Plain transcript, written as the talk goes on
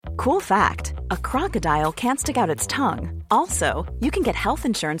Cool fact, a crocodile can't stick out its tongue. Also, you can get health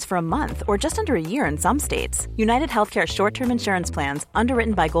insurance for a month or just under a year in some states. United Healthcare short-term insurance plans,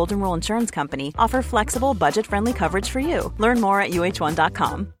 underwritten by Golden Rule Insurance Company, offer flexible, budget-friendly coverage for you. Learn more at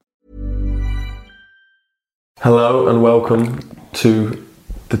uh1.com. Hello and welcome to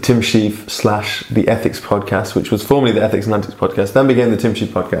the Tim Sheaf / the Ethics Podcast, which was formerly the Ethics and Antics Podcast, then became the Tim Sheaf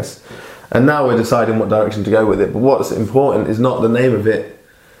Podcast. And now we're deciding what direction to go with it. But what's important is not the name of it,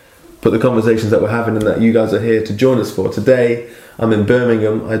 but the conversations that we're having and that you guys are here to join us for. Today, I'm in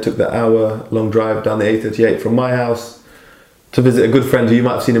Birmingham. I took the hour-long drive down the A38 from my house to visit a good friend who you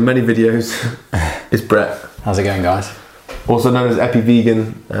might have seen in many videos. It's Brett. How's it going, guys? Also known as Epi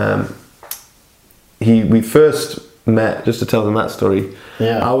Vegan. We first met, just to tell them that story.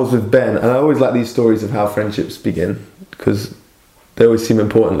 Yeah. I was with Ben, and I always like these stories of how friendships begin because they always seem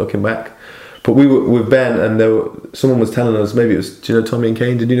important looking back. But we were with Ben, and someone was telling us, maybe it was, do you know Tommy and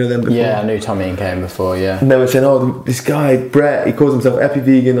Kane? Did you know them before? Yeah, I knew Tommy and Kane before, yeah. And they were saying, oh, this guy, Brett, he calls himself Epi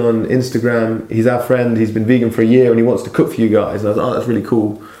Vegan on Instagram. He's our friend. He's been vegan for a year, and he wants to cook for you guys. And I was like, oh, that's really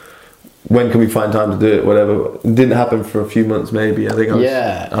cool. When can we find time to do it? Whatever. It didn't happen for a few months, maybe. I think.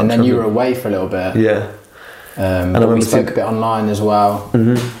 And then you were away for a little bit. Yeah. And we spoke a bit online as well.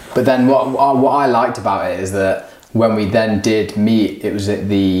 Mm-hmm. But then what I liked about it is that when we then did meet, it was at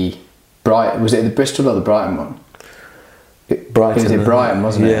the was it the Bristol or the Brighton one? Brighton. It was at Brighton,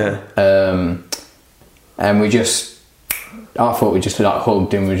 wasn't it? Yeah. And I thought we just like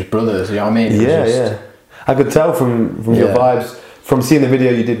hugged and we were just brothers. You know what I mean? Yeah. I could tell from your vibes, from seeing the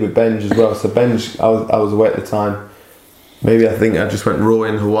video you did with Benj as well. So Benj, I was away at the time. Maybe I think I just went raw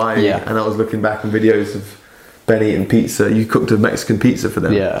in Hawaii, and I was looking back on videos of Ben eating pizza. You cooked a Mexican pizza for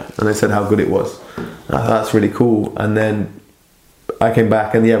them, and they said how good it was. I thought that's really cool. And then I came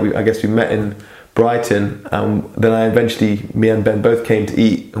back, and I guess we met in Brighton. Then me and Ben both came to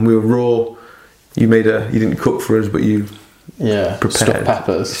eat, and we were raw. You didn't cook for us, but you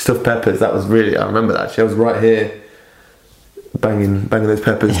prepared stuffed peppers. That was really, I remember that actually. I was right here, banging those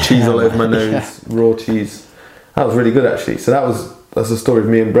peppers, cheese all over my nose, raw cheese. That was really good actually. So that's the story of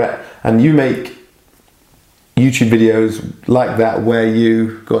me and Brett. And you make YouTube videos like that where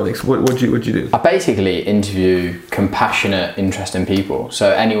you go on. What do you do? I basically interview compassionate, interesting people. So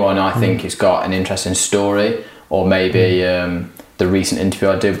anyone I think has got an interesting story, or maybe the recent interview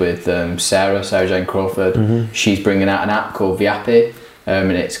I did with Sarah Jane Crawford. She's bringing out an app called Viapi,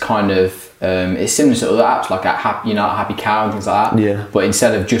 and it's kind of it's similar to other apps like Happy Cow and things like that. Yeah. But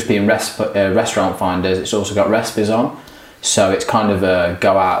instead of just being restaurant finders, it's also got recipes on. So it's kind of a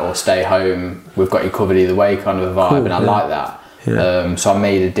go out or stay home, we've got you covered either way kind of a vibe, cool, and I like that. Yeah. So I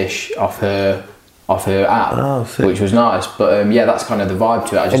made a dish off her app, which was nice. But that's kind of the vibe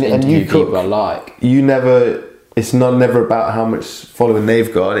to it. I just interview people I like. It's never about how much following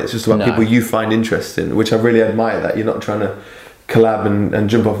they've got. It's just about people you find interesting, which I really admire. That you're not trying to collab and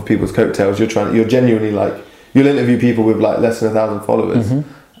jump off of people's coattails. You're genuinely like, you'll interview people with like less than 1,000 followers.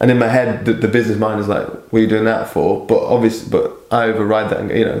 Mm-hmm. And in my head, the business mind is like, what are you doing that for? But I override that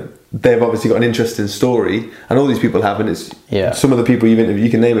and, they've obviously got an interesting story, and all these people have, and it's some of the people you've interviewed, you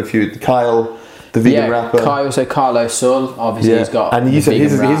can name a few. Kyle, the vegan rapper. Carlo Sul, obviously he's got. And you said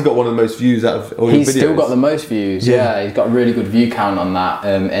he's got one of the most views out of all your videos. He's still got the most views. Yeah, he's got a really good view count on that,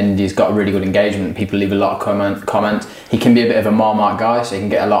 and he's got a really good engagement. People leave a lot of comments. He can be a bit of a Marmite guy, so he can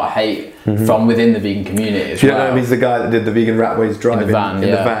get a lot of hate from within the vegan community as well. You know, he's the guy that did the vegan Ratways driving in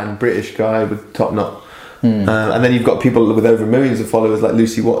the van, British guy with top knot. And then you've got people with over millions of followers like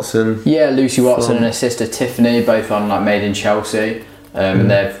Lucy Watson. Yeah, Lucy Watson and her sister Tiffany, both on like Made in Chelsea, and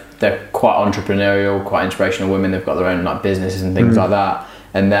they're quite entrepreneurial, quite inspirational women. They've got their own like businesses and things like that.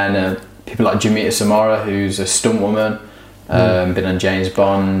 And then people like Jamita Samara, who's a stunt woman, been on James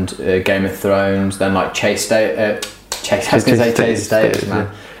Bond, Game of thrones. Then like Chase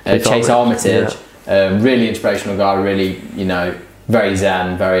Armitage, really inspirational guy, really very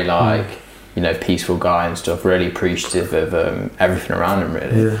zen, very like peaceful guy and stuff. Really appreciative of everything around him,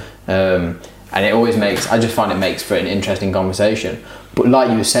 really. And it always I just find it makes for an interesting conversation. But like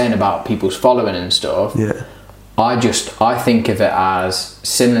you were saying about people's following and stuff, I think of it as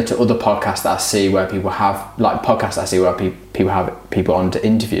similar to other podcasts that I see where people have people have people on to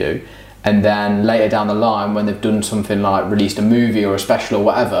interview, and then later down the line when they've done something like released a movie or a special or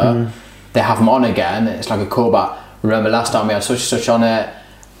whatever, they have them on again. It's like a callback. Remember last time we had such and such on it.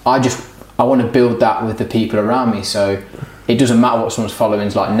 I want to build that with the people around me, so it doesn't matter what someone's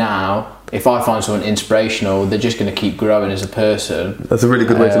following's like now. If I find someone inspirational, they're just going to keep growing as a person. That's a really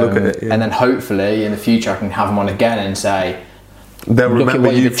good way to look at it. Yeah. And then hopefully in the future I can have them on again and say, they'll look remember at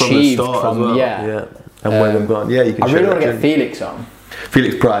what you you've from the achieved start as well. And where they've gone. Yeah, you can. I really want to get Felix on.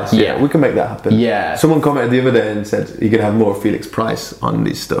 Felix Price. Yeah, we can make that happen. Yeah. Someone commented the other day and said you're gonna have more of Felix Price on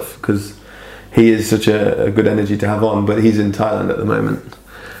this stuff because he is such a good energy to have on, but he's in Thailand at the moment.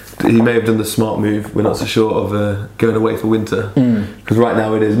 He may have done the smart move. We're not so sure of going away for winter because right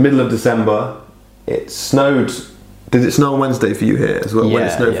now it is middle of December. It snowed. Did it snow on Wednesday for you here as well? When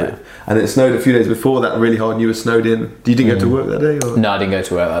it snowed for you? And it snowed a few days before that really hard and you were snowed in. You didn't go to work that day? Or? No, I didn't go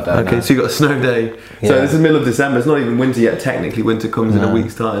to work that day. Okay, no. So you got a snow day. So this is middle of December. It's not even winter yet. Technically, winter comes in a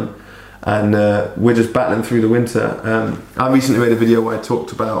week's time. And we're just battling through the winter. I recently made a video where I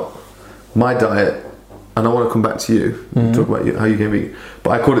talked about my diet. And I want to come back to you and talk about how you can be. But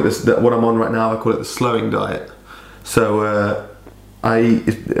I call it this. What I'm on right now, I call it the slowing diet. So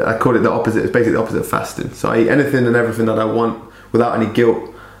I call it the opposite. It's basically the opposite of fasting. So I eat anything and everything that I want without any guilt,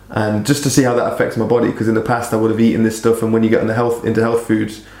 and just to see how that affects my body. Because in the past I would have eaten this stuff, and when you get into health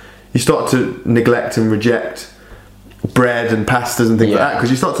foods, you start to neglect and reject bread and pastas and things like that,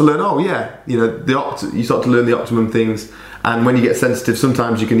 because you start to learn. You start to learn the optimum things. And when you get sensitive,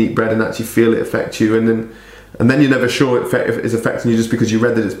 sometimes you can eat bread and actually feel it affect you, and then you're never sure if it's affecting you just because you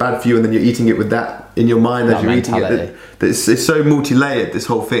read that it's bad for you, and then you're eating it with that in your mind as you're eating it. It's so multi-layered, this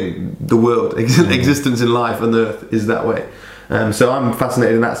whole thing. The world, existence in life on Earth is that way. So I'm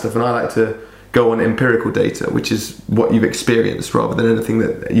fascinated in that stuff, and I like to go on empirical data, which is what you've experienced rather than anything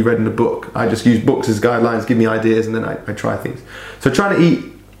that you read in a book. I just use books as guidelines, give me ideas, and then I try things. So trying to eat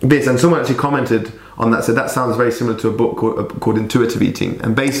this, and someone actually commented on that, said that sounds very similar to a book called Intuitive Eating,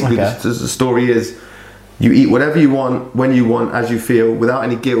 and basically the story is you eat whatever you want, when you want, as you feel, without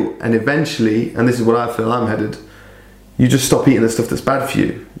any guilt, and eventually, and this is what I feel I'm headed, you just stop eating the stuff that's bad for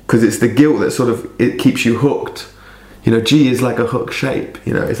you, because it's the guilt that sort of, it keeps you hooked. G is like a hook shape,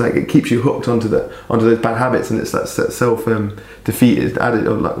 it's like it keeps you hooked onto those bad habits, and it's that self defeated added,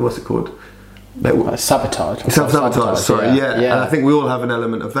 or like, what's it called? Sabotage. Self-sabotage, sorry, yeah. And I think we all have an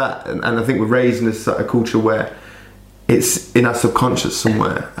element of that, and I think we're raised in a culture where it's in our subconscious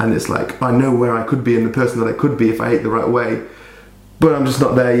somewhere, and it's like, I know where I could be and the person that I could be if I ate the right way, but I'm just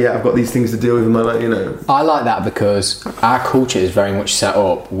not there yet. I've got these things to deal with in my life, I like that because our culture is very much set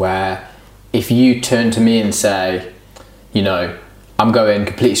up where if you turn to me and say, I'm going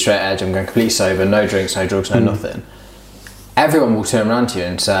completely straight edge, I'm going completely sober, no drinks, no drugs, no nothing, everyone will turn around to you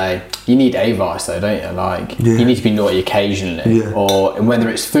and say, you need a vice though, don't you? You need to be naughty occasionally. Or whether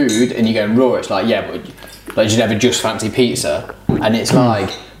it's food and you're going raw, it's like, but you never just fancy pizza. And it's like,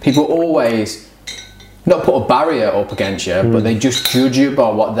 people always not put a barrier up against you, but they just judge you by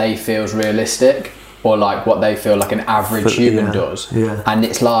what they feel is realistic, or like what they feel like an average human does. And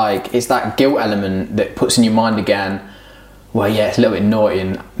it's like, it's that guilt element that puts in your mind again, well, it's a little bit naughty,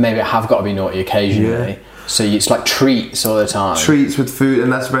 and maybe I have got to be naughty occasionally. So it's like treats all the time. Treats with food,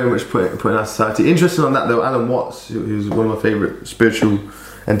 and that's very much put in our society. Interesting on that though, Alan Watts, who's one of my favourite spiritual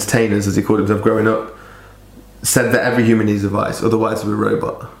entertainers, as he called himself growing up, said that every human needs a vice, otherwise we're a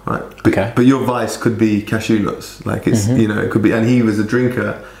robot, right? But your vice could be cashew nuts, like it's it could be. And he was a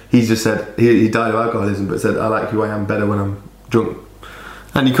drinker. He just said he died of alcoholism, but said, I like who I am better when I'm drunk.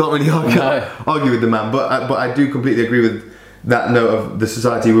 And you can't really argue with the man. But I do completely agree with that note of the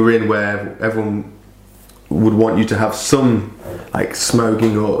society we're in, where everyone would want you to have some like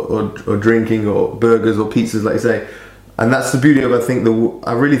smoking or drinking or burgers or pizzas, like you say. And that's the beauty of,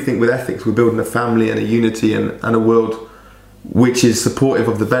 I really think with ethics we're building a family and a unity and a world which is supportive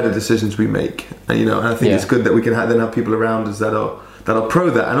of the better decisions we make. And I think it's good that we can then have people around us that are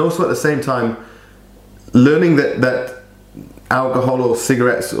pro that, and also at the same time learning that alcohol or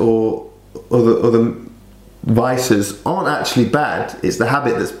cigarettes or other vices aren't actually bad. It's the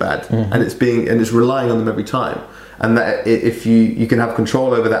habit that's bad, and it's relying on them every time. And that if you can have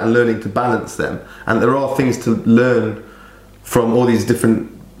control over that and learning to balance them, and there are things to learn from all these different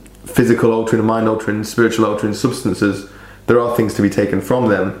physical altering, mind altering, spiritual altering substances. There are things to be taken from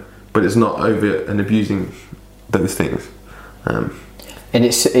them, but it's not over and abusing those things. And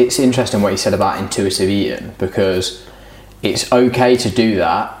it's interesting what you said about intuitive eating, because it's okay to do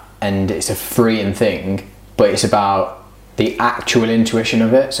that and it's a freeing thing, but it's about the actual intuition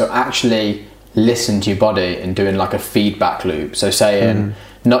of it. So actually listen to your body and doing like a feedback loop. So saying,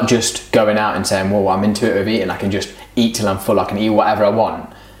 not just going out and saying, well, I'm intuitive eating, I can just eat till I'm full, I can eat whatever I want.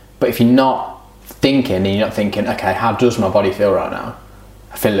 But if you're not thinking, and you're not thinking, okay, how does my body feel right now?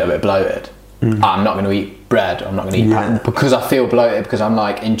 I feel a little bit bloated. I'm not going to eat bread, I'm not going to eat because I feel bloated, because I'm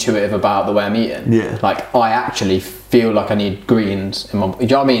like intuitive about the way I'm eating. Like I actually feel like I need greens in my, you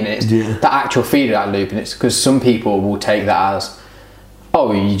know what I mean? It's the actual feedback loop, and it's because some people will take that as,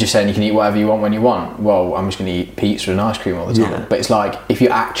 oh, you're just saying you can eat whatever you want when you want. Well, I'm just going to eat pizza and ice cream all the time. But it's like, if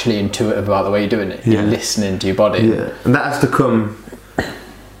you're actually intuitive about the way you're doing it, you're listening to your body. And that has to come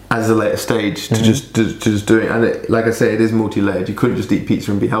as a later stage to just do it. And like I say, it is multi-layered. You couldn't just eat pizza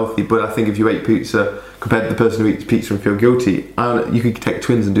and be healthy. But I think if you ate pizza compared to the person who eats pizza and feel guilty, you could take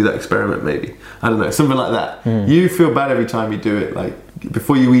twins and do that experiment maybe. I don't know, something like that. You feel bad every time you do it. Like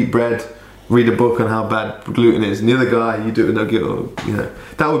before you eat bread, read a book on how bad gluten is, and the other guy, you do it with no guilt.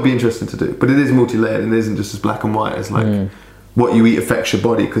 That would be interesting to do. But it is multi-layered, and it isn't just as black and white as like what you eat affects your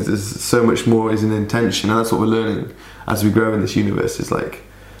body, because there's so much more is an intention, and that's what we're learning as we grow in this universe. Is like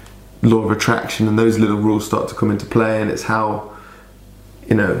law of attraction, and those little rules start to come into play, and it's how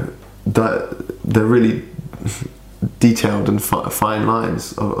that they're really detailed and fine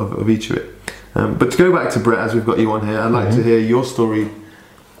lines of each of it. But to go back to Brett, as we've got you on here, I'd like to hear your story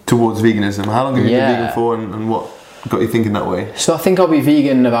towards veganism. How long have you been vegan for, and what got you thinking that way? So I think I'll be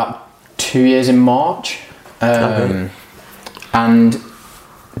vegan about 2 years in March. And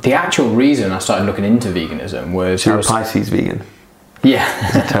the actual reason I started looking into veganism was... So you're a Pisces vegan? Yeah.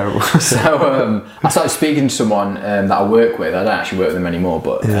 That's terrible. So I started speaking to someone that I work with. I don't actually work with them anymore,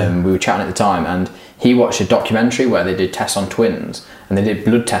 but we were chatting at the time, and he watched a documentary where they did tests on twins, and they did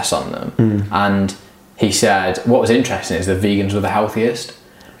blood tests on them. And he said, what was interesting is the vegans were the healthiest.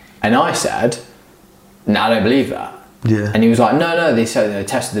 And I said, no, I don't believe that. Yeah. And he was like, no, they said they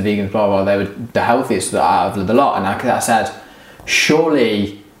tested the vegans, blah, blah, they were the healthiest out of the lot. And I said,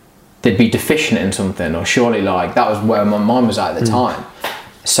 surely they'd be deficient in something, or surely like, that was where my mind was at the time.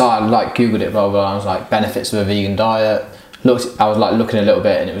 So I like Googled it, blah, blah, blah. I was like, benefits of a vegan diet. I was like looking a little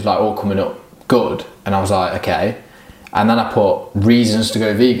bit, and it was like all coming up good. And I was like, okay. And then I put reasons to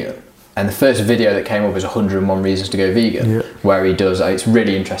go vegan. And the first video that came up was 101 Reasons to Go Vegan, where he does, it's a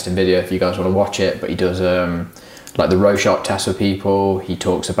really interesting video if you guys want to watch it, but he does like the Rorschach test with people. He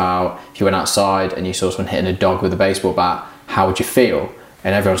talks about if you went outside and you saw someone hitting a dog with a baseball bat, how would you feel?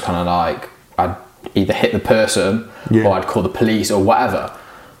 And everyone's kind of like, I'd either hit the person or I'd call the police or whatever.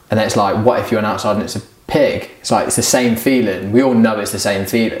 And then it's like, what if you went outside and it's a pig? It's like, it's the same feeling. We all know it's the same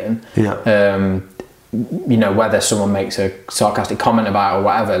feeling. Whether someone makes a sarcastic comment about it or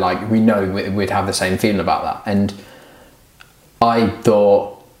whatever, like we know we'd have the same feeling about that. And I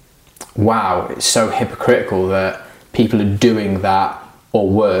thought, wow, it's so hypocritical that people are doing that, or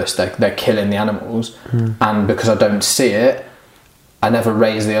worse, they're killing the animals. And because I don't see it, I never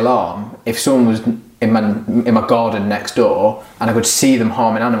raise the alarm. If someone was in my garden next door and I could see them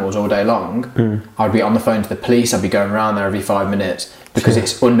harming animals all day long, I'd be on the phone to the police. I'd be going around there every 5 minutes because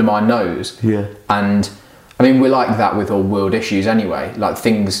it's under my nose. And I mean, we're like that with all world issues anyway. Like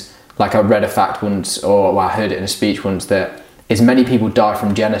things, like I read a fact once, or I heard it in a speech once, that as many people die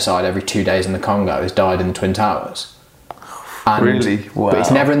from genocide every 2 days in the Congo as died in the Twin Towers. And, really? Wow. But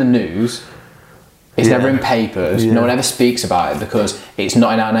it's never in the news. It's never in papers. No one ever speaks about it because it's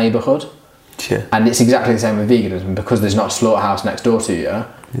not in our neighbourhood. And it's exactly the same with veganism. Because there's not a slaughterhouse next door to you,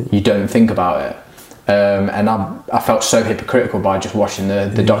 you don't think about it. And I felt so hypocritical by just watching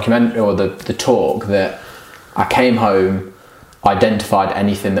the documentary or the talk, that I came home, identified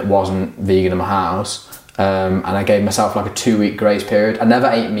anything that wasn't vegan in my house, and I gave myself like a 2-week grace period. I never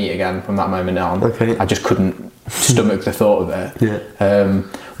ate meat again from that moment on. I just couldn't stomach the thought of it.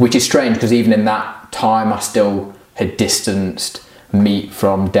 Which is strange, because even in that time I still had distanced meat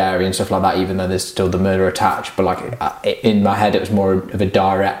from dairy and stuff like that, even though there's still the murder attached, but like in my head it was more of a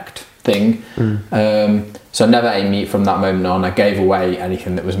direct thing. So I never ate meat from that moment on. I gave away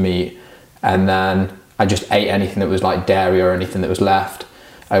anything that was meat, and then I just ate anything that was like dairy or anything that was left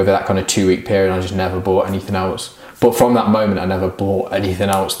over that kind of 2-week period. I just never bought anything else. But from that moment I never bought anything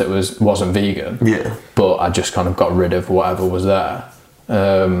else that wasn't vegan. But I just kind of got rid of whatever was there.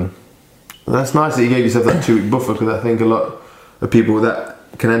 That's nice that you gave yourself that 2-week buffer, because I think a lot of people that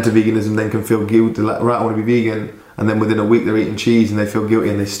can enter veganism then can feel guilty, like, right, I want to be vegan, and then within a week they're eating cheese and they feel guilty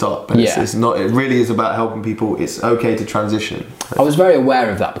and they stop. And it's not, it really is about helping people. It's okay to transition. I was very aware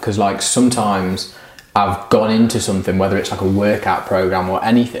of that, because like sometimes I've gone into something, whether it's like a workout program or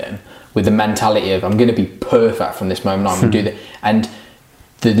anything, with the mentality of I'm going to be perfect from this moment on. I'm going to do that, and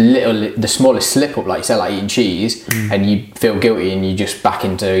the smallest slip up, like you said, like eating cheese, and you feel guilty and you just back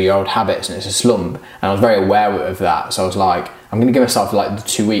into your old habits, and it's a slump. And I was very aware of that, so I was like, I'm going to give myself like the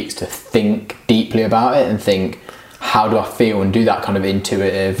 2 weeks to think deeply about it and think, how do I feel, and do that kind of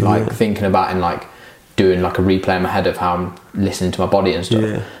intuitive like thinking about, and like doing like a replay in my head of how I'm listening to my body and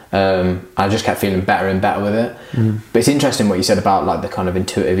stuff. I just kept feeling better and better with it. But it's interesting what you said about like the kind of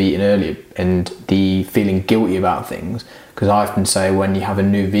intuitive eating earlier and the feeling guilty about things, because I often say when you have a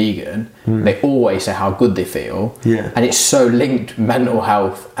new vegan, they always say how good they feel, and it's so linked mental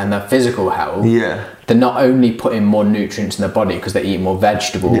health and their physical health. They're not only putting more nutrients in their body because they eat more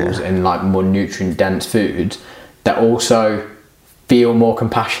vegetables and like more nutrient dense foods, they're also feel more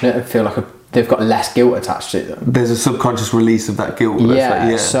compassionate and feel like they've got less guilt attached to them. There's a subconscious release of that guilt.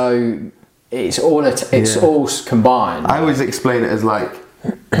 Yeah, so it's all combined. I always explain it as like,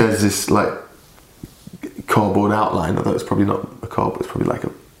 there's this like cardboard outline, although it's probably not a cardboard, it's probably like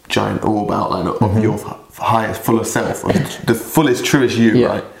a giant orb outline of your highest, fuller self, of the fullest, truest you,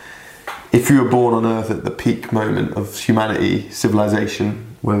 right? If you were born on Earth at the peak moment of humanity,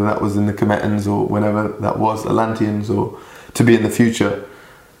 civilization, whether that was in the Cometans or whenever that was, Atlanteans, or to be in the future,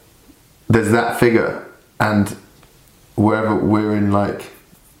 there's that figure, and wherever we're in, like,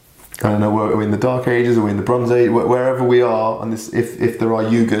 I don't know, we're in the Dark Ages, or we're in the Bronze Age, wherever we are on this, if there are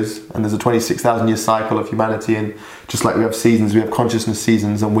yugas, and there's a 26,000 year cycle of humanity, and just like we have seasons, we have consciousness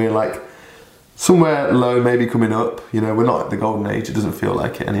seasons, and we're like somewhere low, maybe coming up. You know, we're not at the golden age. It doesn't feel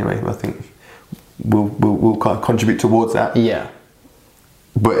like it anyway. I think we'll kind of contribute towards that. Yeah.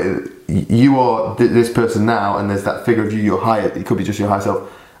 But you are this person now, and there's that figure of you. You're higher. It could be just your higher self.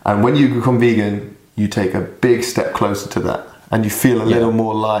 And when you become vegan, you take a big step closer to that, and you feel a little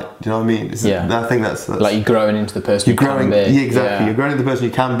more light. Do you know what I mean? I think that's like you're growing into the person you can be. Yeah, exactly. Yeah. You're growing into the person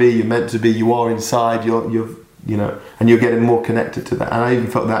you can be. You're meant to be. You are inside. You're you know, and you're getting more connected to that. And I even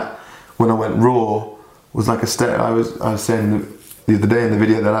felt that when I went raw was like a step. I was saying the other day in the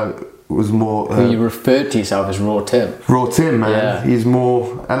video that I was more. You referred to yourself as Raw Tim. Raw Tim, man. Yeah. He's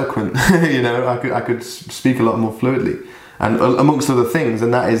more eloquent. You know, I could speak a lot more fluidly, and amongst other things.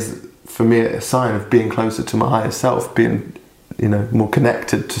 And that is for me a sign of being closer to my higher self, being, you know, more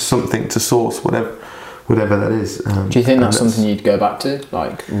connected to something, to source, whatever that is. Do you think that's something you'd go back to,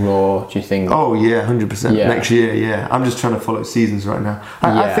 like raw? Do you think? Oh yeah, 100%. Yeah. Next year, yeah. I'm just trying to follow seasons right now.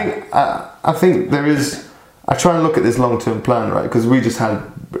 I think there is. I try and look at this long-term plan, right? Because we just had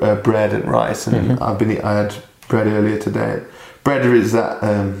bread and rice, and I had bread earlier today. Bread is that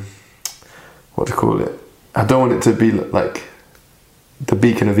what to call it? I don't want it to be like the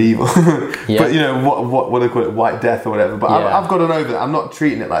beacon of evil, but you know what do they call it? White death or whatever. But I've gotten over that. I'm not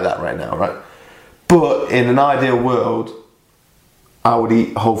treating it like that right now, right? But in an ideal world, I would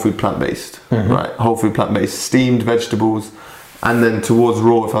eat whole food plant-based, right? Whole food plant-based, steamed vegetables, and then towards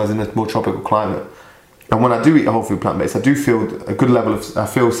raw if I was in a more tropical climate. And when I do eat a whole food plant-based, I do feel a good level of, I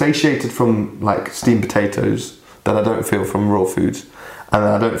feel satiated from like steamed potatoes that I don't feel from raw foods. And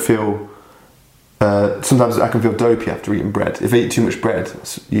I don't feel, sometimes I can feel dopey after eating bread. If I eat too much bread,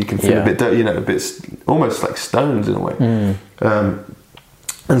 you can feel a bit, you know, a bit almost like stoned in a way.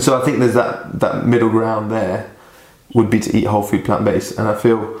 And so I think there's that middle ground there would be to eat whole food plant-based. And I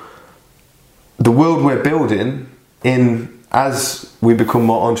feel the world we're building in, as we become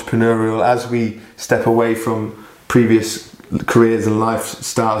more entrepreneurial, as we step away from previous careers and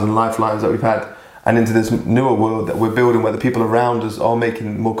lifestyles and lifelines that we've had, and into this newer world that we're building where the people around us are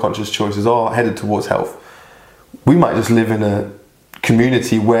making more conscious choices, are headed towards health, we might just live in a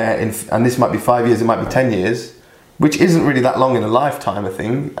community where, and this might be 5 years, it might be 10 years, which isn't really that long in a lifetime, I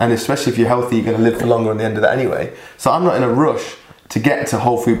think, and especially if you're healthy, you're going to live for longer on the end of that anyway. So I'm not in a rush to get to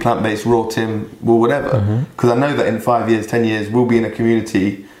whole food, plant-based, raw Tim, or whatever, because I know that in 5 years, 10 years, we'll be in a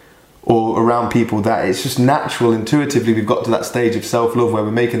community or around people that it's just natural, intuitively, we've got to that stage of self-love where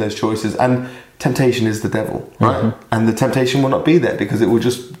we're making those choices, and temptation is the devil, right? And the temptation will not be there because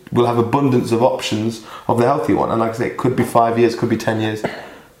we'll have abundance of options of the healthy one. And like I say, it could be 5 years, could be 10 years.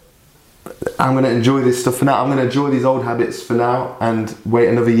 I'm going to enjoy this stuff for now. I'm going to enjoy these old habits for now and wait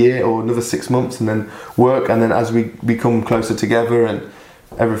another year or another 6 months and then work. And then as we become closer together and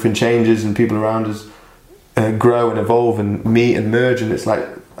everything changes and people around us grow and evolve and meet and merge, and it's like,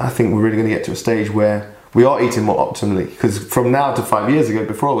 I think we're really going to get to a stage where we are eating more optimally. Because from now to 5 years ago,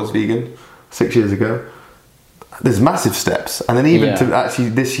 before I was vegan, 6 years ago, there's massive steps. And then even to actually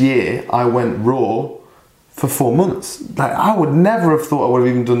this year, I went raw for 4 months. Like, I would never have thought I would have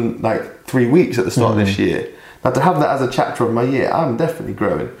even done like 3 weeks at the start of this year. Now to have that as a chapter of my year, I'm definitely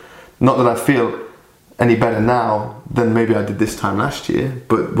growing. Not that I feel any better now than maybe I did this time last year,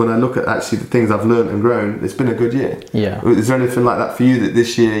 but when I look at actually the things I've learned and grown, it's been a good year. Yeah. Is there anything like that for you that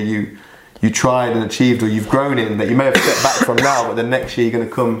this year you tried and achieved, or you've grown in, that you may have stepped back from now, but then next year you're going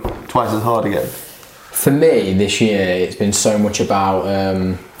to come twice as hard again? For me, this year, it's been so much about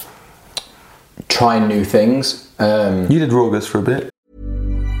trying new things. You did Rawgus for a bit.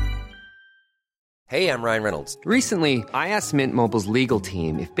 Hey, I'm Ryan Reynolds. Recently, I asked Mint Mobile's legal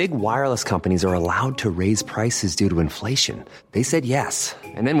team if big wireless companies are allowed to raise prices due to inflation. They said yes.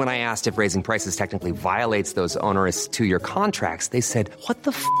 And then when I asked if raising prices technically violates those onerous 2-year contracts, they said, "What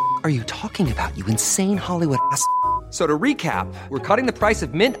the f*** are you talking about, you insane Hollywood ass f- So to recap, we're cutting the price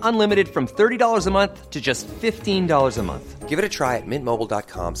of Mint Unlimited from $30 a month to just $15 a month. Give it a try at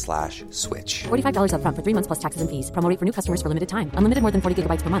mintmobile.com/switch. $45 up front for 3 months plus taxes and fees. Promo rate for new customers for limited time. Unlimited more than 40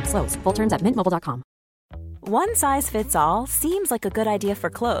 gigabytes per month. Slows full terms at mintmobile.com. One size fits all seems like a good idea for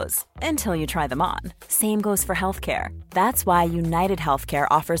clothes until you try them on. Same goes for healthcare. That's why United Healthcare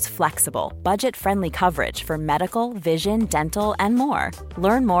offers flexible, budget-friendly coverage for medical, vision, dental, and more.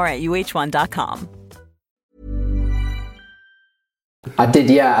 Learn more at uh1.com. I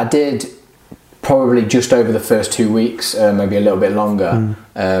did probably just over the first 2 weeks, maybe a little bit longer.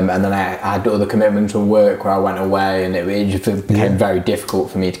 And then I had other commitments with work where I went away, and it just became very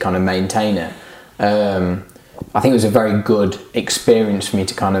difficult for me to kind of maintain it. I think it was a very good experience for me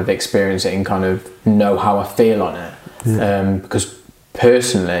to kind of experience it and kind of know how I feel on it. Because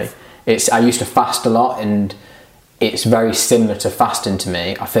personally, I used to fast a lot, and it's very similar to fasting to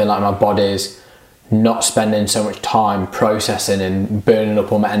me. I feel like my body's not spending so much time processing and burning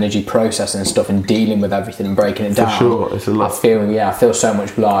up all my energy processing stuff and dealing with everything and breaking it down. For sure, it's a lot. I feel so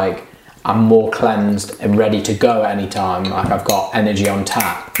much like I'm more cleansed and ready to go at any time. Like I've got energy on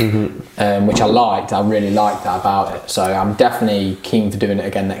tap, which I liked. I really liked that about it. So I'm definitely keen for doing it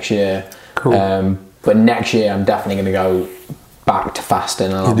again next year. Cool. But next year I'm definitely going to go back to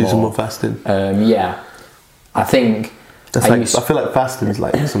fasting a lot more. You do some more fasting. I think. I feel like fasting is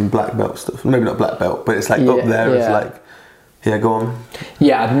like some black belt stuff. Maybe not black belt, but it's like up there. It's like, go on.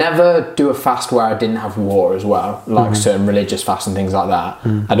 Yeah, I'd never do a fast where I didn't have water as well, like certain religious fasts and things like that.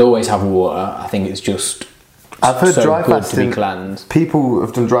 I'd always have water. I think it's just I've heard so dry good fasting, to be cleansed. People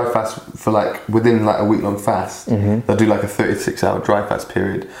have done dry fast for like within like a week-long fast. They'll do like a 36-hour dry fast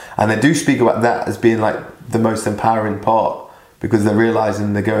period, and they do speak about that as being like the most empowering part, because they're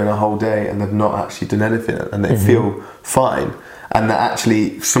realising they're going a whole day and they've not actually done anything, and they feel fine, and that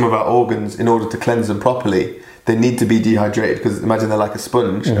actually some of our organs, in order to cleanse them properly, they need to be dehydrated, because imagine they're like a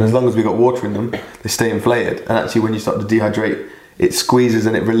sponge, and as long as we've got water in them, they stay inflated, and actually when you start to dehydrate, it squeezes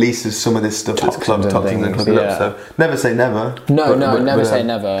and it releases some of this stuff that's clogged toxins and clogged up. So never say never. Never say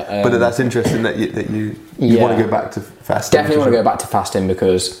never. But that's interesting that you want to go back to fasting. Definitely want to go back to fasting,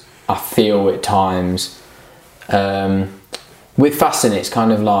 because I feel at times with fasting it's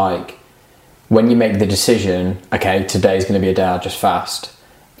kind of like when you make the decision, okay, today's going to be a day I'll just fast,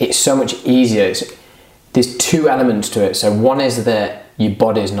 it's so much easier. There's two elements to it. So one is that your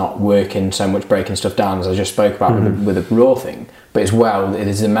body's not working so much breaking stuff down, as I just spoke about with the raw thing, but as well it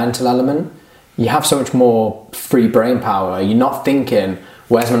is a mental element. You have so much more free brain power. You're not thinking,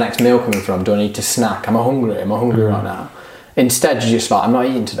 where's my next meal coming from? Do I need to snack? Am I hungry right now? Instead you're just like, I'm not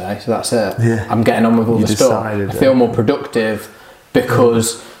eating today, so that's it. I'm getting on with all the stuff. I feel more productive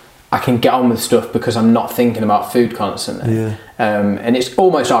because I can get on with stuff because I'm not thinking about food constantly. And it's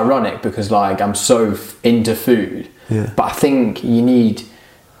almost ironic because like I'm so into food, but I think you need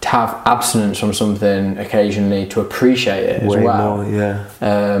to have abstinence from something occasionally to appreciate it as well.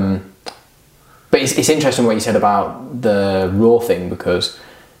 But it's interesting what you said about the raw thing, because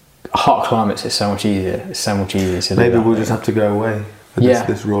hot climates is so much easier. It's so much easier to do. Maybe we'll just have to go away for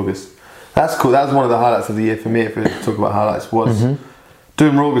this Rawgust. That's cool. That was one of the highlights of the year for me. If we talk about highlights, was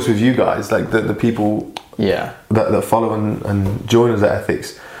doing Rawgust with you guys, like the people that follow and join us at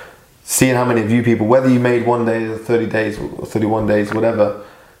Ethics. Seeing how many of you people, whether you made 1 day or 30 days or 31 days, whatever,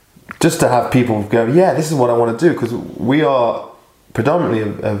 just to have people go, this is what I want to do, because we are predominantly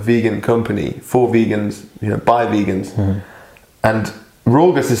a vegan company for vegans, by vegans, and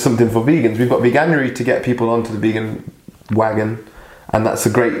Rawgust is something for vegans. We've got Veganuary to get people onto the vegan wagon, and that's a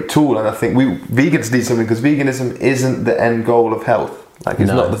great tool. And I think vegans need something, because veganism isn't the end goal of health. Like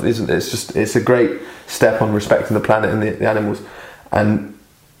it's not. It's a great step on respecting the planet and the animals. And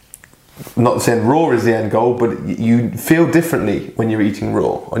not saying raw is the end goal, but you feel differently when you're eating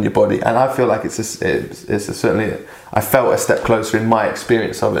raw on your body. And I feel like it's certainly. I felt a step closer in my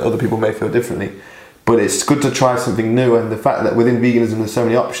experience of it. Other people may feel differently. But it's good to try something new, and the fact that within veganism there's so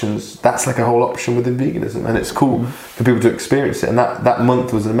many options, that's like a whole option within veganism, and it's cool for people to experience it. And that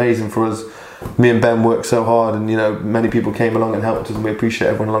month was amazing for us. Me and Ben worked so hard, and many people came along and helped us, and we appreciate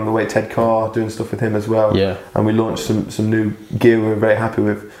everyone along the way. Ted Carr doing stuff with him as well, and we launched some new gear we were very happy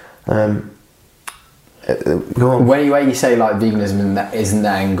with. Go on. When you say like veganism isn't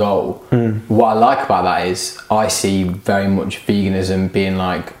the end goal, what I like about that is I see very much veganism being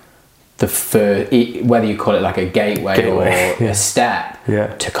like the first, whether you call it like a gateway or a step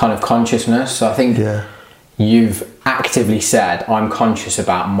to kind of consciousness. So I think you've actively said, I'm conscious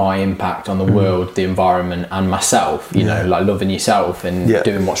about my impact on the world, the environment and myself, you know, like loving yourself and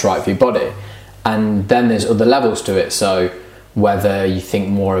doing what's right for your body. And then there's other levels to it. So whether you think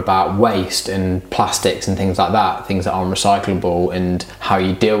more about waste and plastics and things like that, things that aren't recyclable, and how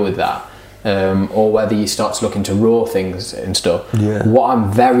you deal with that, or whether you start to look into raw things and stuff. Yeah. What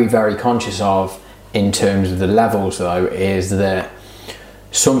I'm very, very conscious of in terms of the levels though is that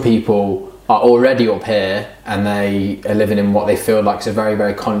some people are already up here and they are living in what they feel like is a very,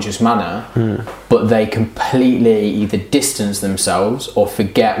 very conscious manner, but they completely either distance themselves or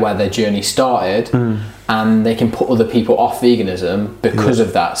forget where their journey started, and they can put other people off veganism because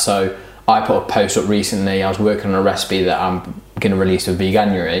of that. So I put a post up recently. I was working on a recipe that I'm going to release for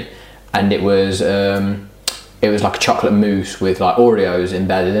Veganuary, and it was like a chocolate mousse with like Oreos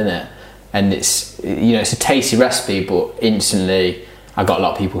embedded in it, and it's a tasty recipe, but instantly I got a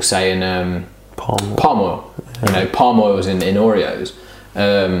lot of people saying palm oil. Palm oil's in Oreos,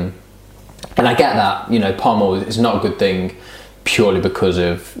 and I get that. Palm oil is not a good thing purely because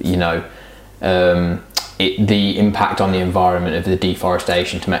of the impact on the environment of the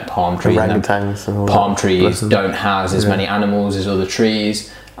deforestation to make palm trees. Orangutans and all palm that. Trees don't house as many animals as other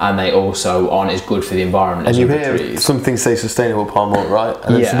trees, and they also aren't as good for the environment as other trees. And you hear some things say sustainable palm oil, right?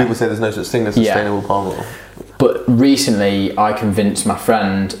 And then some people say there's no such thing as sustainable palm oil. But recently I convinced my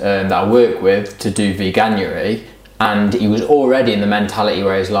friend that I work with to do Veganuary, and he was already in the mentality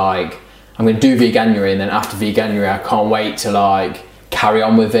where he's like, I'm going to do Veganuary, and then after Veganuary I can't wait to like carry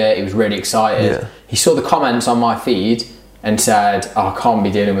on with it. He was really excited. Yeah. He saw the comments on my feed and said, I can't be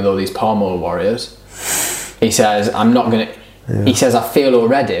dealing with all these palm oil warriors. He says, I'm not going to... He says, I feel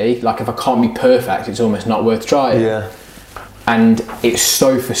already like if I can't be perfect, it's almost not worth trying. Yeah. And it's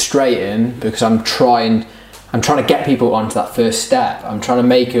so frustrating because I'm trying to get people onto that first step. I'm trying to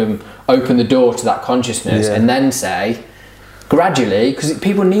make them open the door to that consciousness, and then say, gradually, because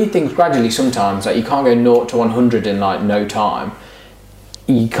people need things gradually sometimes, like you can't go 0 to 100 in like no time.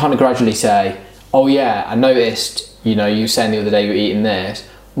 You kind of gradually say, oh yeah, I noticed, you were saying the other day you were eating this.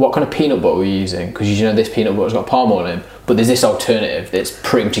 What kind of peanut butter were you using? Because this peanut butter's got palm oil in, but there's this alternative that's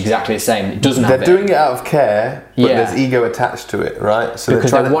pretty much exactly the same. It doesn't have They're doing it out of care, but there's ego attached to it, right? So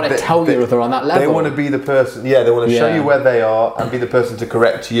because they want to tell you they're on that level. They want to be the person, they want to show you where they are and be the person to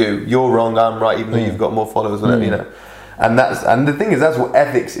correct you. You're wrong, I'm right, even though you've got more followers, whatever, And the thing is, that's what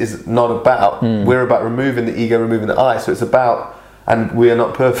ethics is not about. We're about removing the ego, removing the I. So it's about, and we are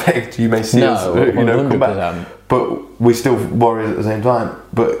not perfect. You may see us, come back, but we're still warriors at the same time.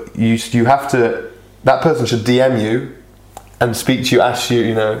 But you have to. That person should DM you and speak to you, ask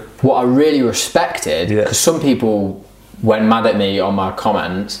you, What I really respected, because some people went mad at me on my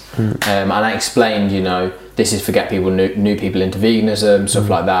comments, and I explained, this is for get people new people into veganism, stuff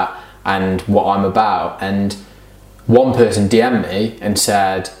like that, and what I'm about. And one person DM'd me and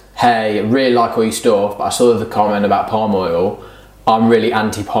said, hey, I really like all your stuff, but I saw the comment about palm oil. I'm really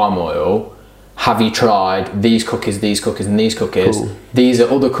anti-palm oil. Have you tried these cookies, and these cookies? Cool. These are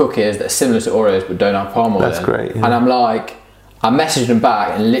other cookies that are similar to Oreos but don't have palm oil in. That's great. Yeah. And I'm like, I messaged them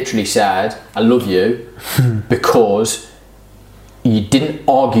back and literally said, I love you because you didn't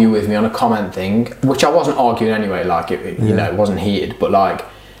argue with me on a comment thing, which I wasn't arguing anyway, like it wasn't heated, but like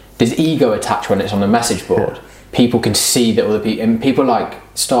there's ego attached when it's on the message board. Yeah. People can see that other people, and people like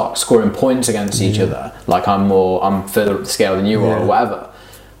start scoring points against each other, like I'm further up the scale than you are or whatever.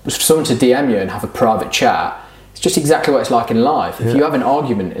 But for someone to DM you and have a private chat, it's just exactly what it's like in life. If you have an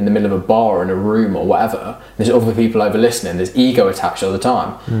argument in the middle of a bar or in a room or whatever, there's other people over listening, there's ego attached all the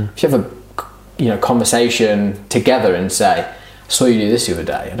time. If you have a conversation together and say, I saw you do this the other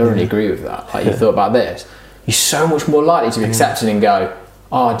day, I don't really agree with that, like you thought about this, you're so much more likely to be accepted and go,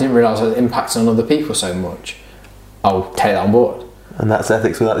 oh, I didn't realise it impacts on other people so much. I'll take that on board. And that's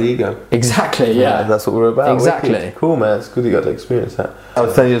ethics without the ego. Exactly, yeah. That's what we're about. Exactly. Wicked. Cool, man. It's good you got to experience that. I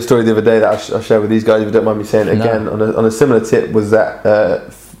was telling you a story the other day that I shared with these guys, if you don't mind me saying it again, on a similar tip, was that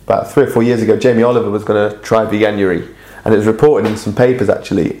about 3 or 4 years ago, Jamie Oliver was going to try Veganuary. And it was reported in some papers,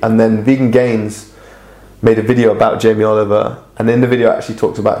 actually. And then Vegan Gains made a video about Jamie Oliver. And in the video actually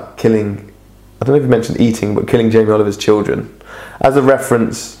talks about killing, I don't know if you mentioned eating, but killing Jamie Oliver's children. As a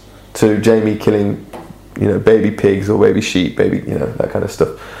reference to Jamie killing baby pigs or baby sheep, that kind of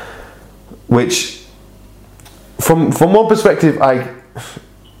stuff. Which, from one perspective,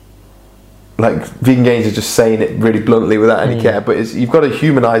 Vegan Gains is just saying it really bluntly without any care, but you've got to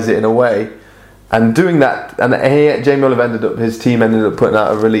humanise it in a way. And doing that, and Jamie Oliver his team ended up putting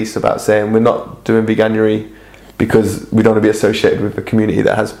out a release about saying we're not doing Veganuary because we don't want to be associated with a community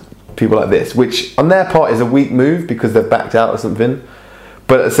that has people like this, which on their part is a weak move because they've backed out or something.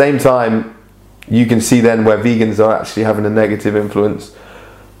 But at the same time, you can see then where vegans are actually having a negative influence.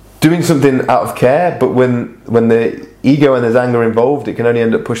 Doing something out of care, but when the ego and there's anger involved, it can only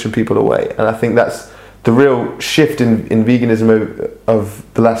end up pushing people away. And I think that's the real shift in veganism of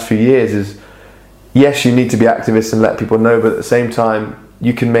the last few years is, yes, you need to be activists and let people know, but at the same time,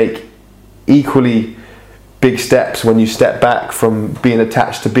 you can make equally big steps when you step back from being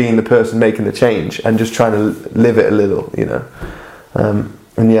attached to being the person making the change and just trying to live it a little, you know.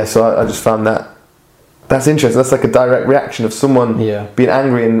 And yeah, so I just found that's interesting. That's like a direct reaction of someone being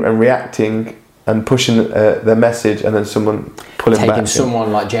angry and reacting and pushing their message, and then someone pulling back. Taking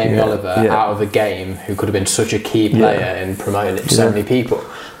someone like Jamie Oliver out of the game, who could have been such a key player in promoting it to so many people.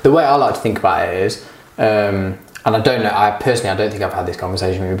 The way I like to think about it is, and I don't know, I don't think I've had this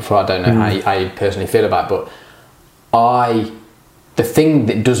conversation with you before, I don't know how you personally feel about it, but the thing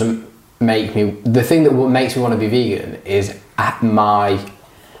that makes me want to be vegan is my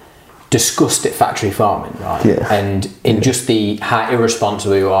disgust at factory farming, right? And in just how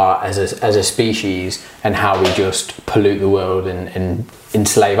irresponsible we are as a species, and how we just pollute the world and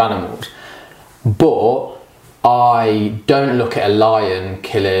enslave animals. But I don't look at a lion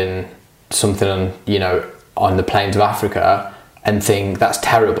killing something, you know, on the plains of Africa and think that's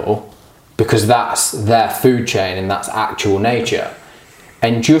terrible, because that's their food chain and that's actual nature.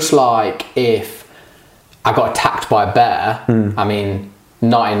 And just like if I got attacked by a bear, I mean,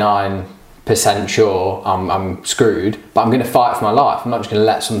 99% sure I'm screwed, but I'm going to fight for my life. I'm not just going to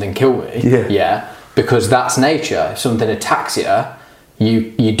let something kill me. Because that's nature. If something attacks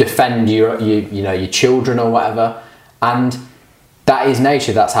you defend your children or whatever, and that is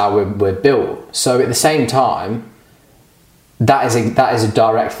nature. That's how we're built. So at the same time, that is a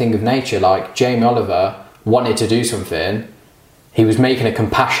direct thing of nature. Like Jamie Oliver wanted to do something. He was making a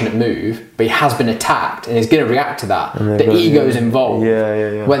compassionate move, but he has been attacked and he's going to react to that. The ego is involved.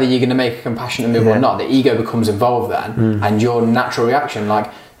 Whether you're going to make a compassionate move or not, the ego becomes involved then, and your natural reaction,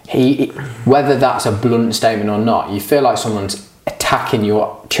 like whether that's a blunt statement or not, you feel like someone's attacking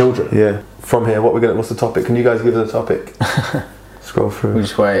your children. Yeah. From here, what's the topic? Can you guys give us a topic? Scroll through. We'll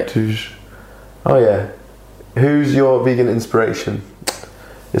just wait. Oh yeah. Who's your vegan inspiration?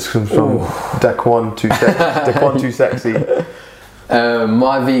 This comes from Daquan Too Sexy.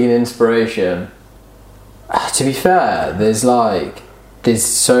 My vegan inspiration, to be fair, there's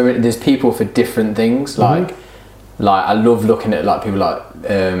so many, there's people for different things. Like I love looking at like people like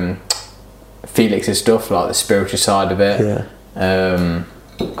Felix's stuff, like the spiritual side of it.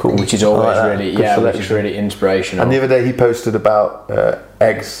 Cool. Which is always which is really inspirational. And the other day he posted about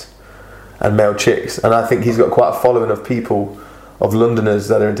eggs and male chicks, and I think he's got quite a following of people, of Londoners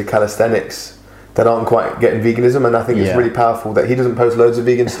that are into calisthenics, that aren't quite getting veganism, and I think it's really powerful that he doesn't post loads of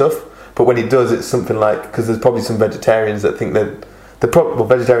vegan stuff, but when he does, it's something like, because there's probably some vegetarians that think that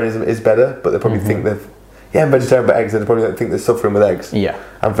vegetarianism is better, but they probably think that I'm vegetarian but eggs, and they probably don't think they're suffering with eggs.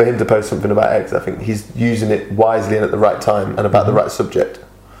 And for him to post something about eggs, I think he's using it wisely and at the right time and about the right subject.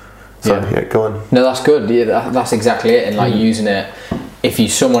 So go on. No, that's good. That's exactly it. And like using it, if you're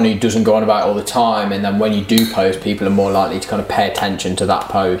someone who doesn't go on about it all the time, and then when you do post, people are more likely to kind of pay attention to that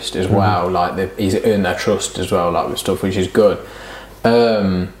post as well. Like he's earned their trust as well, like with stuff, which is good.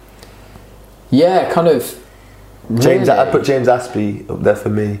 Kind of. James, I'd put James Aspey up there for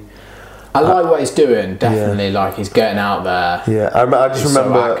me. I like what he's doing. Definitely, like he's getting out there. I just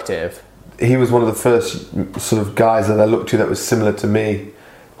remember so active. He was one of the first sort of guys that I looked to that was similar to me,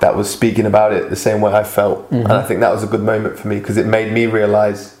 that was speaking about it the same way I felt. And I think that was a good moment for me, because it made me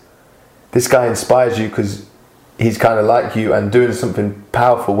realise this guy inspires you because he's kind of like you and doing something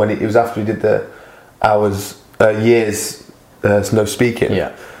powerful. When it was after he did the years no speaking.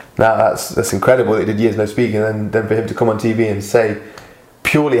 Now that's incredible that he did years no speaking, and then for him to come on TV and say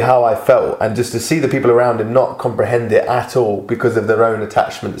purely how I felt, and just to see the people around him not comprehend it at all because of their own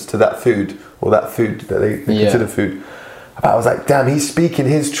attachments to that food, or that food that they consider food. I was like, damn, he's speaking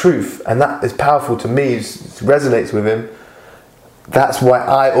his truth, and that is powerful to me. It resonates with him. That's why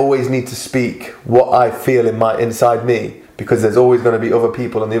I always need to speak what I feel inside me, because there's always going to be other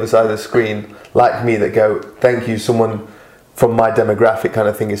people on the other side of the screen like me that go, thank you, someone from my demographic kind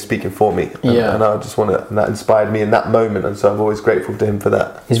of thing is speaking for me. And I just want to, and that inspired me in that moment, and so I'm always grateful to him for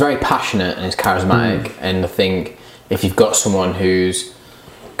that. He's very passionate and he's charismatic, and I think if you've got someone who's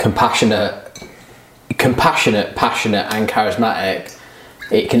compassionate, passionate and charismatic,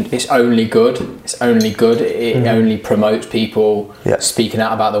 it's only good. It only promotes people speaking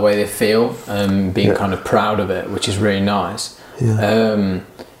out about the way they feel and being kind of proud of it, which is really nice.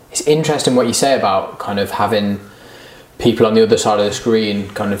 It's interesting what you say about kind of having people on the other side of the screen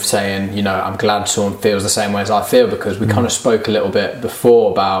kind of saying, you know, I'm glad someone feels the same way as I feel, because we kind of spoke a little bit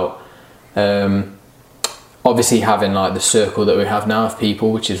before about obviously having like the circle that we have now of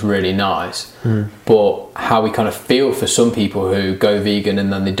people, which is really nice, but how we kind of feel for some people who go vegan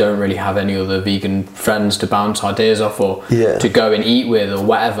and then they don't really have any other vegan friends to bounce ideas off or to go and eat with or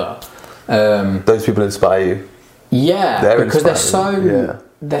whatever. Those people inspire you. Yeah, because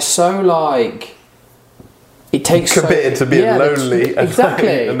they're so like, it takes committed to being lonely.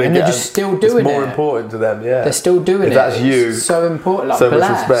 Exactly. and they're just still doing it. It's more important to them, They're still doing it. If that's you, it's so important. Like, so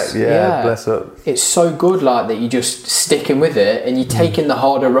much respect, bless up. It's so good, like, that you're just sticking with it and you're taking the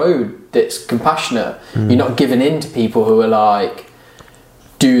harder road that's compassionate. You're not giving in to people who are like,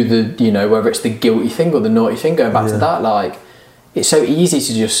 do the, you know, whether it's the guilty thing or the naughty thing, going back to that, like, it's so easy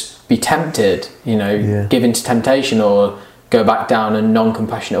to just be tempted, you know, give in to temptation or go back down a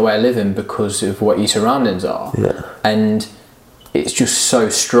non-compassionate way of living because of what your surroundings are. And it's just so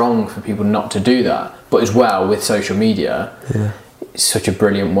strong for people not to do that. But as well, with social media, it's such a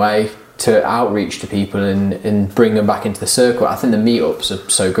brilliant way to outreach to people and bring them back into the circle. I think the meetups are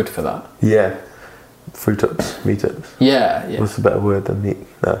so good for that. Fruitups, meetups. What's a better word than meet?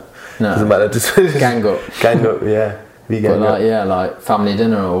 No. Doesn't matter. Just gang up. Gang up, Vegan. But like family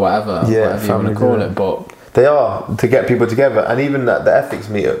dinner or whatever you want to call it. But they are to get people together, and even at the ethics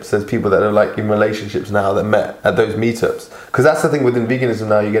meetups, there's people that are like in relationships now that met at those meetups. Because that's the thing within veganism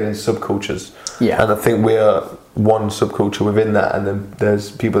now, you get in subcultures. And I think we're one subculture within that, and then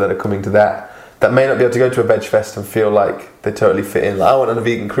there's people that are coming to that may not be able to go to a veg fest and feel like they totally fit in. Like, I went on a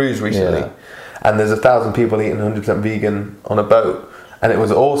vegan cruise recently, and there's 1,000 people eating 100% vegan on a boat, and it was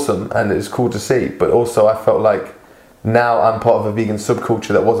awesome and it was cool to see. But also I felt like now I'm part of a vegan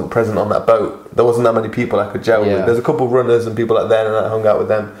subculture that wasn't present on that boat. There wasn't that many people I could gel with. There's a couple of runners and people like that, and I hung out with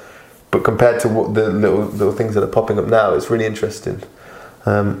them. But compared to what the little things that are popping up now, it's really interesting.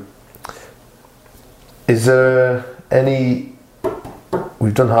 Is there any...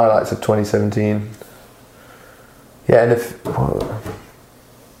 We've done highlights of 2017. Yeah, and if...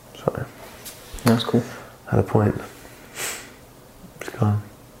 Sorry. That's cool. I had a point. It's gone.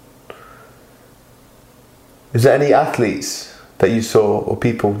 Is there any athletes that you saw or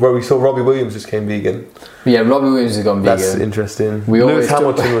people? Well, we saw Robbie Williams just came vegan. Yeah, Robbie Williams has gone vegan. That's interesting. Lewis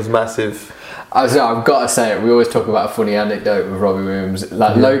Hamilton was massive. I've got to say it. We always talk about a funny anecdote with Robbie Williams,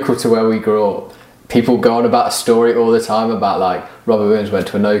 like local to where we grew up. People go on about a story all the time about like Robbie Williams went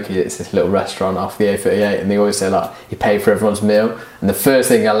to Enoki. It's this little restaurant off the A38, and they always say like he paid for everyone's meal. And the first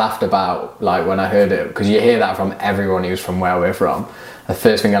thing I laughed about, like when I heard it, because you hear that from everyone who's from where we're from. The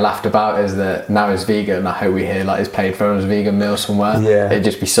first thing I laughed about is that now he's vegan, and I hope we hear like he's paid for everyone's vegan meal somewhere. It'd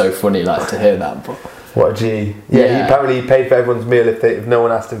just be so funny like to hear that. But what a G! He apparently paid for everyone's meal if no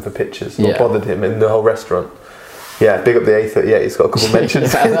one asked him for pictures or bothered him in the whole restaurant. Yeah, big up the A38. He's got a couple of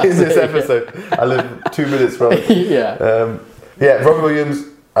mentions in this episode. I live 2 minutes from it. Robbie Williams.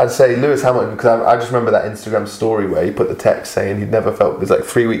 I'd say Lewis Hamilton, because I just remember that Instagram story where he put the text saying he'd never felt. It was like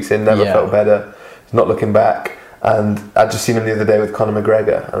 3 weeks in, never felt better. He's not looking back. And I just seen him the other day with Conor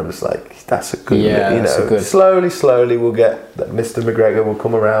McGregor, and I'm just like, that's a good, slowly we'll get that Mr. McGregor will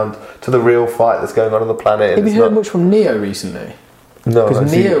come around to the real fight that's going on the planet. Have you heard much from Neo recently? No,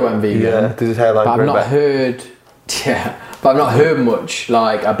 because Neo went vegan. Yeah, did his hairline but I've not back. heard. But I've not heard much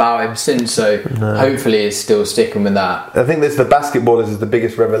like about him since. So hopefully, he's still sticking with that. I think there's the basketballers is the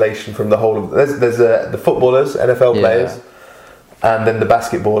biggest revelation from the whole of. There's the footballers, NFL players, and then the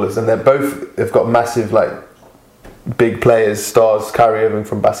basketballers, and they're both have got massive like. Big players, stars, Kyrie Irving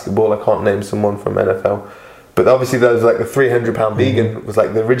from basketball. I can't name someone from NFL, but obviously there was like the 300-pound vegan was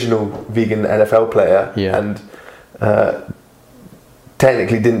like the original vegan NFL player, and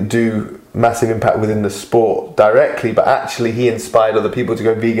technically didn't do massive impact within the sport directly, but actually he inspired other people to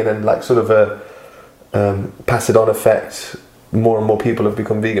go vegan, and like sort of a pass it on effect. More and more people have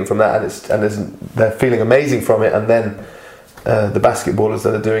become vegan from that, and they're feeling amazing from it, and then. The basketballers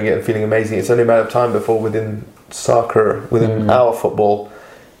that are doing it and feeling amazing. It's only a matter of time before within soccer, within our football,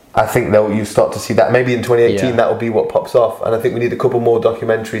 I think you start to see that. Maybe in 2018 that will be what pops off. And I think we need a couple more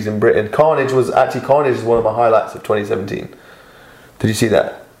documentaries in Britain. Carnage is one of my highlights of 2017. Did you see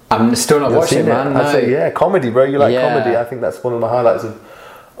that? I'm still not watching it, man. I'd say, comedy, bro. You like comedy. I think that's one of my highlights of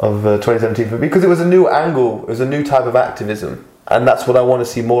 2017 for me, because it was a new angle. It was a new type of activism. And that's what I want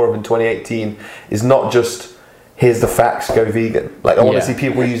to see more of in 2018, is not just here's the facts, go vegan. Like I want to see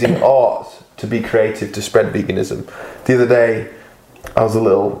people using art to be creative to spread veganism. The other day, I was a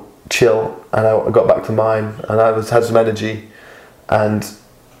little chill, and I got back to mine, and I had some energy, and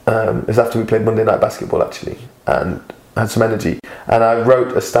it was after we played Monday Night Basketball actually, and I had some energy, and I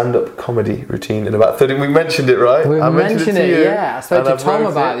wrote a stand-up comedy routine in about 30. We mentioned it, right? We mentioned it, yeah. I spoke to Tom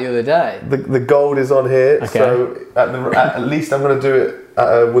about it the other day. The gold is on here, so at least I'm going to do it at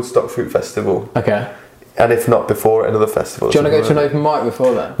a Woodstock Fruit Festival. Okay. and if not before, another festival. Do you want to go to an open mic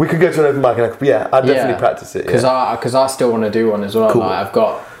before then? We could go to an open mic, and I'd definitely practice it. Because I still want to do one as well. Cool. Like, I've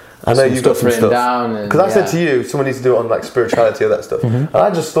got. I know you've got some written stuff down. Because I said to you, someone needs to do it on like spirituality or that stuff. And I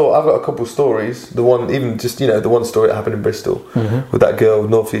just thought I've got a couple of stories. The one, even just the one story that happened in Bristol with that girl,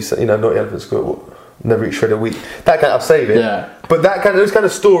 Northeast, Naughty Elephant School, never eat shred a week. That kind, I'll save it. Yeah. But those kind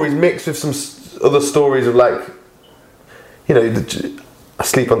of stories mixed with some other stories of like, I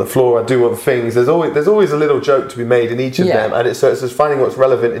sleep on the floor, I do other things. There's always a little joke to be made in each of them, and it's just finding what's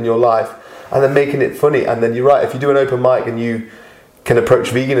relevant in your life and then making it funny. And then you're right, if you do an open mic and you can approach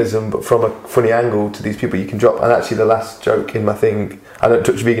veganism but from a funny angle to these people, you can drop. And actually the last joke in my thing, I don't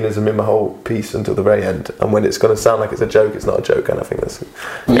touch veganism in my whole piece until the very end, and when it's going to sound like it's a joke, it's not a joke. And I think that's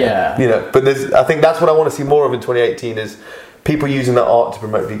but I think that's what I want to see more of in 2018, is people using that art to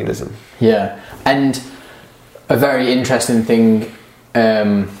promote veganism. And a very interesting thing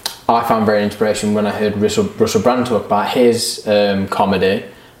I found very inspirational when I heard Russell Brand talk about his comedy,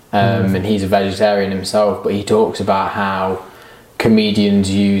 and he's a vegetarian himself, but he talks about how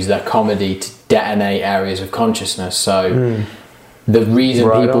comedians use their comedy to detonate areas of consciousness. So the reason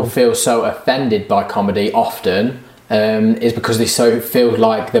people feel so offended by comedy often is because they feel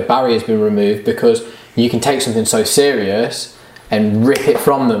like the barrier's been removed, because you can take something so serious and rip it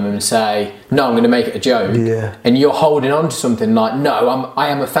from them and say, no, I'm going to make it a joke. And you're holding on to something like, no, I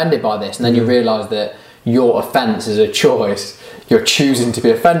am offended by this. And then you realise that your offence is a choice. You're choosing to be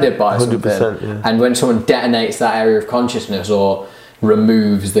offended by something. And when someone detonates that area of consciousness or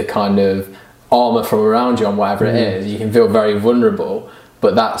removes the kind of armour from around you on whatever it is, you can feel very vulnerable.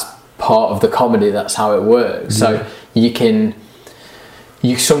 But that's part of the comedy, that's how it works. So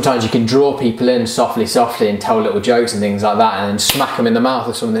sometimes you can draw people in softly and tell little jokes and things like that, and then smack them in the mouth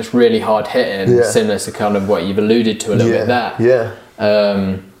with something that's really hard hitting, similar to kind of what you've alluded to a little bit there.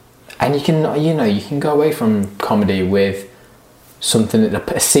 And you can go away from comedy with something,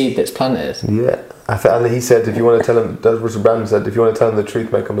 a seed that's planted. And he said, if you want to tell them, as Russell Brand said, if you want to tell them the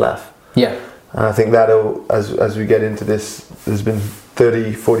truth, make them laugh. And I think that'll, as we get into this, there's been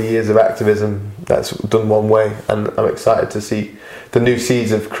 30, 40 years of activism that's done one way, and I'm excited to see the new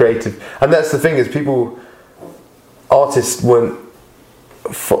seeds of creative. And that's the thing, is artists weren't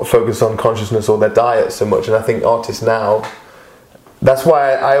focused on consciousness or their diet so much, and I think artists now, that's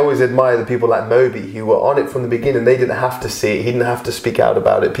why I always admire the people like Moby, who were on it from the beginning. They didn't have to see it, he didn't have to speak out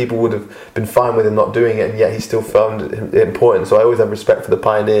about it, people would have been fine with him not doing it, and yet he still found it important. So I always have respect for the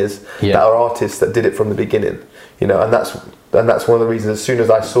pioneers that are artists that did it from the beginning, and that's one of the reasons, as soon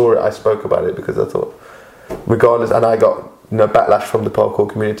as I saw it, I spoke about it, because I thought, regardless, and I got backlash from the parkour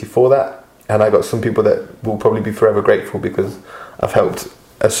community for that, and I got some people that will probably be forever grateful, because I've helped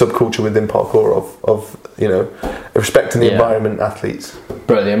a subculture within parkour of respecting the environment, athletes.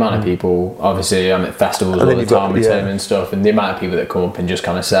 Bro, the amount of people, obviously I'm at festivals all the time with Tim and stuff, and the amount of people that come up and just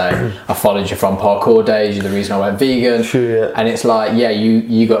kind of say, I followed you from parkour days, you're the reason I went vegan. And it's like,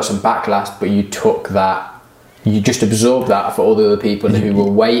 you got some backlash, but you took that, you just absorbed that for all the other people who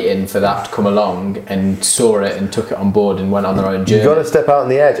were waiting for that to come along, and saw it and took it on board and went on their own journey. You've got to step out on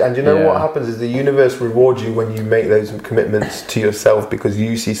the edge, and what happens is the universe rewards you when you make those commitments to yourself, because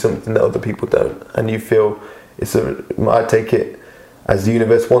you see something that other people don't, and you feel I take it as the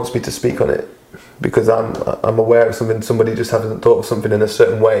universe wants me to speak on it, because I'm aware of something, somebody just hasn't thought of something in a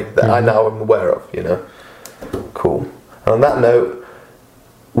certain way that I now am aware of. Cool. And on that note,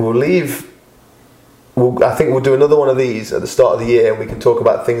 we'll leave. I think we'll do another one of these at the start of the year, and we can talk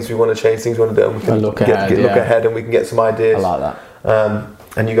about things we want to change, things we want to do, and we can look ahead, and we can get some ideas. I like that.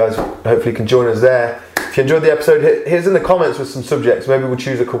 And you guys hopefully can join us there. If you enjoyed the episode, hit us in the comments with some subjects. Maybe we'll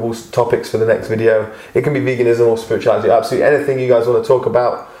choose a couple topics for the next video. It can be veganism or spirituality, absolutely anything you guys want to talk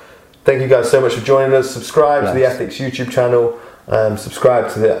about. Thank you guys so much for joining us. Subscribe to the Ethics YouTube channel. Subscribe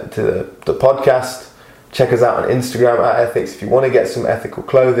to the podcast. Check us out on Instagram at Ethics if you want to get some ethical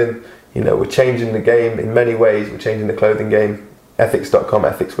clothing. We're changing the game in many ways. We're changing the clothing game. Ethics.com,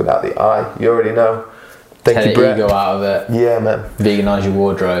 ethics without the I. You already know. Thank you, Brett. Ego out of it. Yeah, man. Veganise your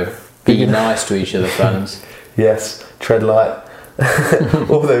wardrobe. Be nice to each other, friends. Yes. Tread light.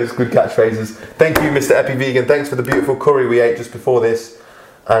 All those good catchphrases. Thank you, Mr. Epi Vegan. Thanks for the beautiful curry we ate just before this.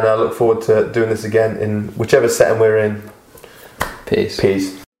 And I look forward to doing this again in whichever setting we're in.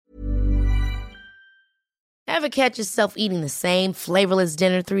 Peace. Ever catch yourself eating the same flavorless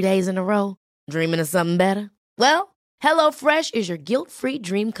dinner 3 days in a row? Dreaming of something better? Well, HelloFresh is your guilt-free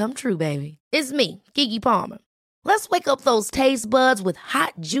dream come true, baby. It's me, Keke Palmer. Let's wake up those taste buds with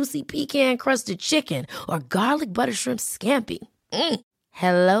hot, juicy pecan-crusted chicken or garlic butter shrimp scampi.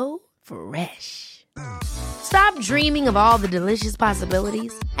 Hello Fresh. Stop dreaming of all the delicious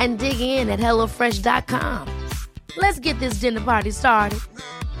possibilities and dig in at HelloFresh.com. Let's get this dinner party started.